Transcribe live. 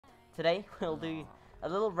today we'll do a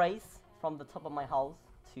little race from the top of my house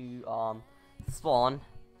to spawn,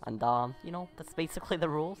 and you know, that's basically the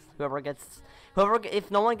rules. If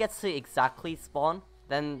no one gets to exactly spawn,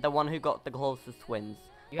 then the one who got the closest wins.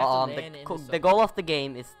 The goal of the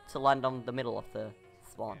game is to land on the middle of the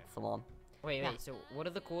spawn. Spawn. Wait, so what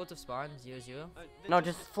are the codes of spawn? 0, 0? No,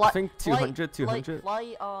 just fly. I think 200, 200.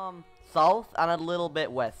 Fly south and a little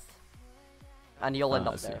bit west, and you'll end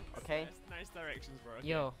up there. Okay. Nice directions, bro. Okay.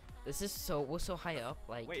 Yo, this is we're so high up.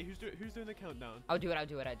 Like. Wait, who's doing the countdown? I'll do it. I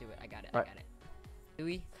got it. Right. I got it.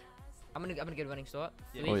 3. I'm gonna get a running start.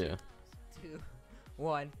 Yeah. 3, Oh yeah. 2,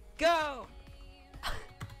 1, go!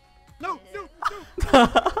 No! It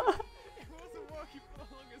wasn't working for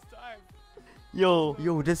the longest time.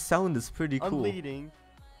 Yo, this sound is pretty I'm cool. bleeding.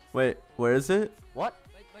 Wait, where is it? What?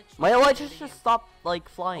 My Elytra just stopped like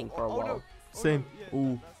flying for a while. No. Same. No. Yeah,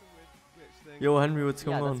 Ooh. that's a weird thing. Yo, Henry, what's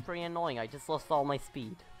Yeah, going that's on? pretty annoying. I just lost all my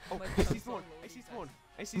speed. Oh, I see spawn. I see spawn.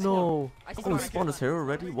 No. I see Oh, spawn. spawn is here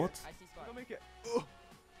already? Don't What? I see spawn. Don't make it.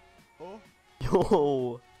 Oh.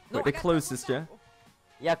 Yo. Wait, the closest, yeah?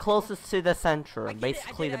 Yeah, closest to the center, I did it,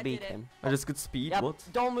 basically I the did it. beacon. I just got speed. Yep, What?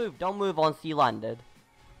 Don't move once you landed.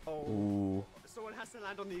 Oh. Ooh. Someone has to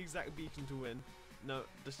land on the exact beacon to win. No,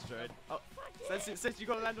 destroyed. Oh, says you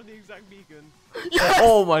gotta land on the exact beacon.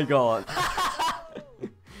 Oh my god.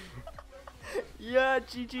 Yeah,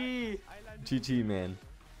 GG. GG, man.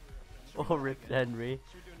 Oh, Rip Henry.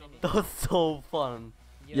 That was so fun.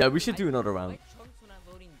 Yeah, we should do another round. My chunks when I'm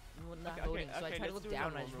voting, Okay, so I tried to let's look do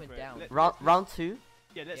down another and I just one went real down. quick. Round 2.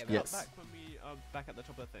 Yeah, let's Yeah, cut yes. back when we are back at the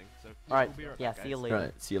top of the thing. So Alright, we'll be right yeah, back, see you guys. later.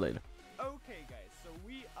 Right, see you later. Okay, guys, so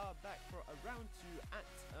we are back for a round 2 at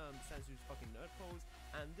Sansu's fucking nerd pose,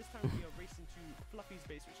 and this time we are racing to Fluffy's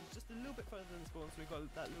base, which is just a little bit further than spawn, so we've got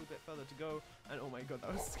that little bit further to go. And oh my god,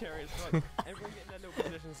 that was scary as fuck. Everyone get in their little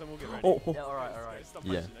position, so we'll get ready. Oh, Yeah, alright. Stop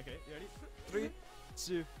Yeah. punching, okay? You ready? 3,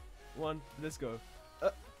 2, 1, let's go.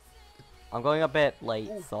 I'm going a bit late,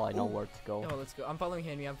 so I know where to go. No, let's go. I'm following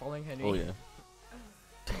Henry. Oh yeah.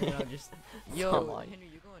 You know, just yo, Come on. Henry,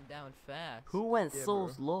 you're going down fast. Who went Yeah, so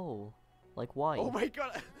bro. slow? Like, why? Oh my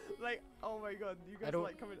god, like, oh my god, you guys are don't-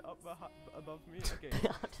 like coming up above me. Okay,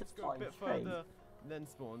 I'm let's just go a flying bit straight. further, then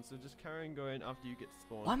spawn. So just carry on going after you get to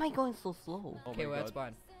spawn. Why am I going so slow? Oh Okay, my we're at god.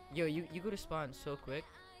 spawn. Yo, you go to spawn so quick.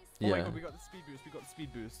 Oh my Yeah. god, we got the speed boost. We got the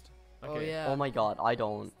speed boost. Oh Okay. yeah. Oh my god, I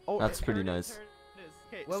don't. Oh, That's here pretty it is, nice. here it is.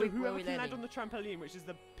 Okay, Where so we whoever can land landing? on the trampoline, which is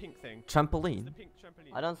the pink thing. It's Trampoline. the pink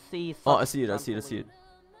trampoline. I don't see. Oh, I such see it. I see it. trampoline.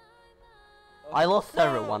 I lost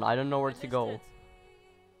everyone. I don't know where to go.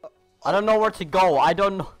 I don't know where to go. I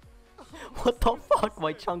don't know. What the fuck?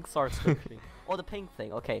 My chunks are switching. Oh, the pink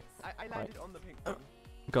thing. Okay. I landed on the pink thing.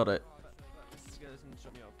 Got it. This guy doesn't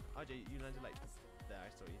shut me off. RJ, you landed like there. I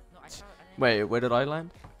saw you. No, I landed. Wait, where did I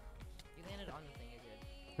land? You landed on the thing.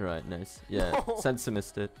 You're good. Right, nice. Yeah, No. Sansa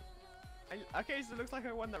missed it. Okay, so it looks like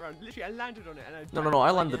I won that round. Literally, I landed on it and I. No,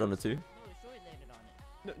 I landed on it too. No, Troy landed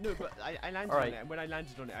on it. No, but I landed Alright. on it, and when I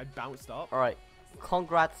landed on it, I bounced up. All right.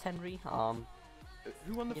 Congrats, Henry.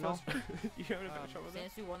 Who won the You know. first? You having a better shot with that?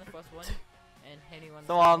 Sansu won the first one, and Henry won the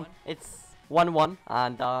So second one. it's 1-1,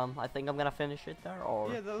 and I think I'm gonna finish it there.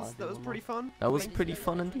 Or Yeah, that was pretty fun. That was Wait, pretty does he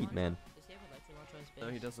fun have Elytra indeed, on? man. Does he have Elytra launcher on his No,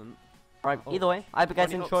 he base? doesn't. All right. Oh. Either way, I hope you guys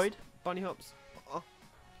Bunny hops. enjoyed. Bunny hops. Oh.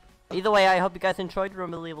 Either way, I hope you guys enjoyed.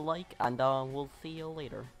 Remember to leave a like, and we'll see you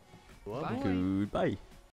later. Bye. Goodbye.